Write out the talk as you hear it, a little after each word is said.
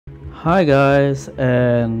Hi guys,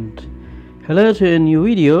 and hello to a new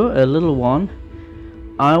video, a little one.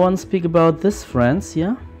 I want to speak about this, friends.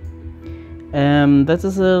 That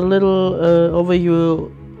is a little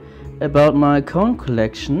overview about my cone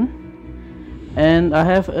collection, and I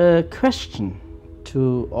have a question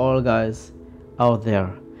to all guys out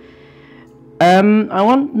there. I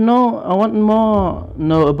want more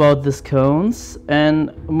know about these cones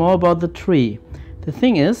and more about the tree. The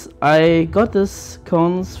thing is, I got these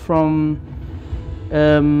cones from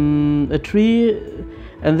a tree,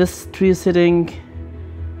 and this tree is sitting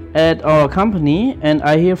at our company, and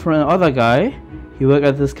I hear from another guy, he worked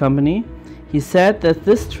at this company. He said that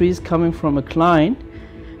this tree is coming from a client,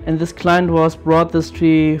 and this client was brought this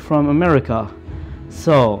tree from America.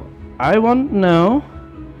 So I want to know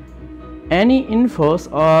any infos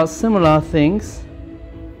or similar things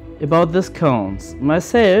about these cones.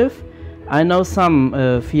 Myself, I know some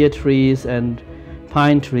fir trees and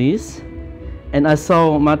pine trees, and I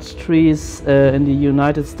saw much trees in the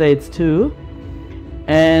United States too.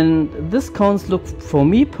 And these cones look, for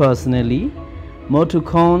me personally, more to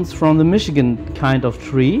cones from the Michigan kind of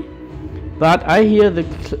tree. But I hear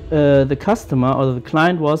the customer or the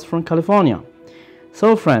client was from California.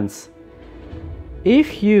 So friends,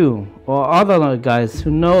 if you or other guys who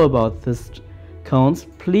know about these cones,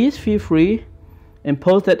 please feel free and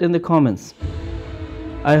post that in the comments.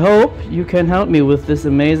 I hope you can help me with these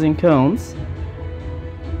amazing cones.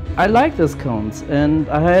 I like these cones, and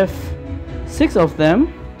I have 6 of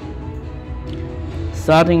them,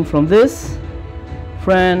 starting from this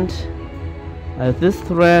friend. I have this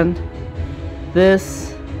friend,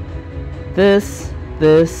 this,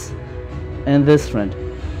 and this friend.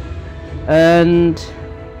 And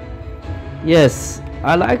yes,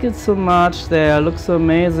 I like it so much. They look so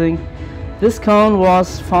amazing. This cone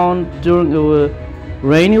was found during a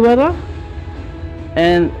rainy weather,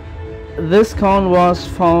 and this cone was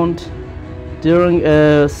found during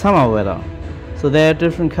a summer weather. So they are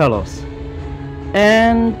different colors.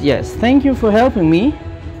 And yes, thank you for helping me.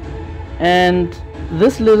 And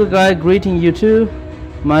this little guy greeting you too,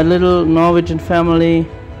 my little Norwegian family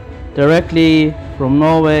directly from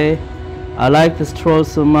Norway. I like this troll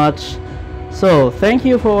so much. So thank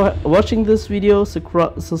you for watching this video,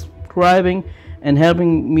 subscribing and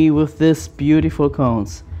helping me with this beautiful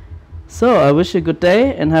cones. So I wish you a good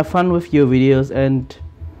day and have fun with your videos and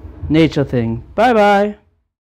nature thing. Bye bye.